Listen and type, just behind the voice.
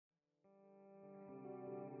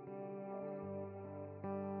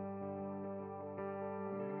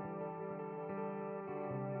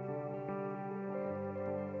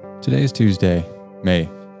Today is Tuesday, May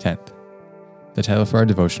 10th. The title for our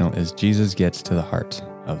devotional is Jesus Gets to the Heart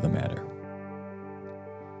of the Matter.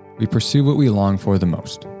 We pursue what we long for the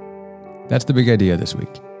most. That's the big idea this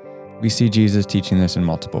week. We see Jesus teaching this in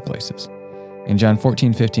multiple places. In John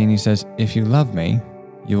 14:15, he says, "If you love me,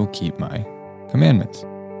 you will keep my commandments."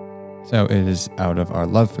 So it is out of our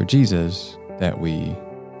love for Jesus that we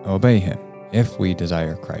obey him. If we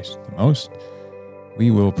desire Christ the most,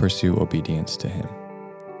 we will pursue obedience to him.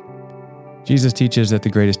 Jesus teaches that the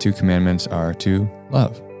greatest two commandments are to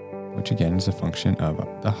love, which again is a function of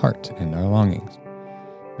the heart and our longings.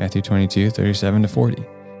 Matthew 22:37-40.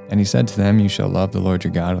 And he said to them, "You shall love the Lord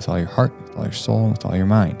your God with all your heart, with all your soul, and with all your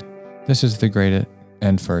mind. This is the great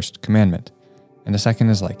and first commandment. And the second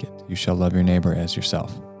is like it. You shall love your neighbor as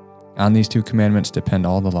yourself. On these two commandments depend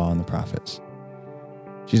all the law and the prophets."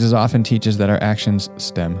 Jesus often teaches that our actions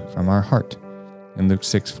stem from our heart. In Luke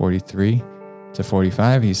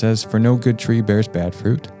 6:43-45, he says, "For no good tree bears bad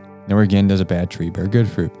fruit, nor again does a bad tree bear good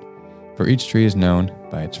fruit. For each tree is known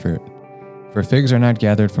by its fruit. For figs are not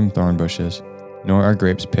gathered from thorn bushes, nor are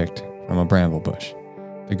grapes picked from a bramble bush.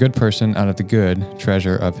 The good person out of the good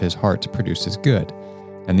treasure of his heart produces good,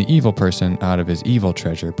 and the evil person out of his evil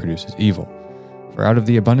treasure produces evil. For out of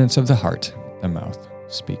the abundance of the heart, the mouth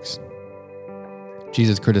speaks."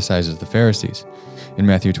 Jesus criticizes the Pharisees in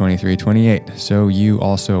Matthew 23:28. "So you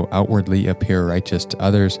also outwardly appear righteous to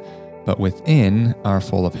others, but within are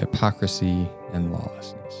full of hypocrisy and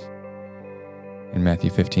lawlessness." In Matthew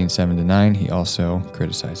 15:7-9, he also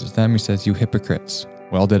criticizes them. He says, "You hypocrites,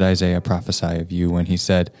 well did Isaiah prophesy of you when he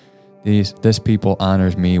said, 'This people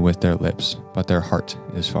honors me with their lips, but their heart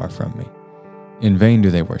is far from me. In vain do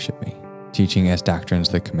they worship me, teaching as doctrines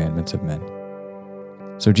the commandments of men.'"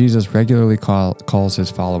 So Jesus regularly calls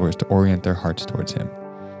his followers to orient their hearts towards him,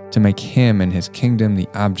 to make him and his kingdom the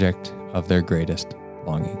object of their greatest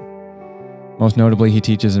longing. Most notably, he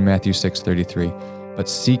teaches in Matthew 6:33, "But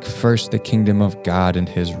seek first the kingdom of God and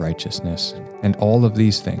his righteousness, and all of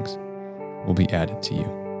these things will be added to you."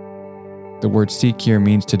 The word seek here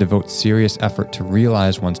means to devote serious effort to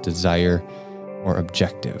realize one's desire or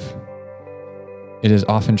objective. It is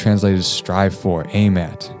often translated strive for, aim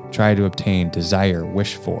at, try to obtain, desire,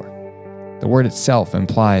 wish for. The word itself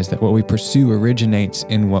implies that what we pursue originates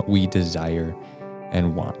in what we desire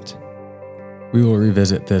and want. We will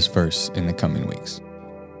revisit this verse in the coming weeks.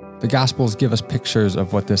 The Gospels give us pictures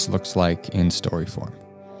of what this looks like in story form.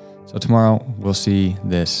 So tomorrow we'll see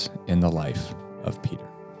this in the life of Peter.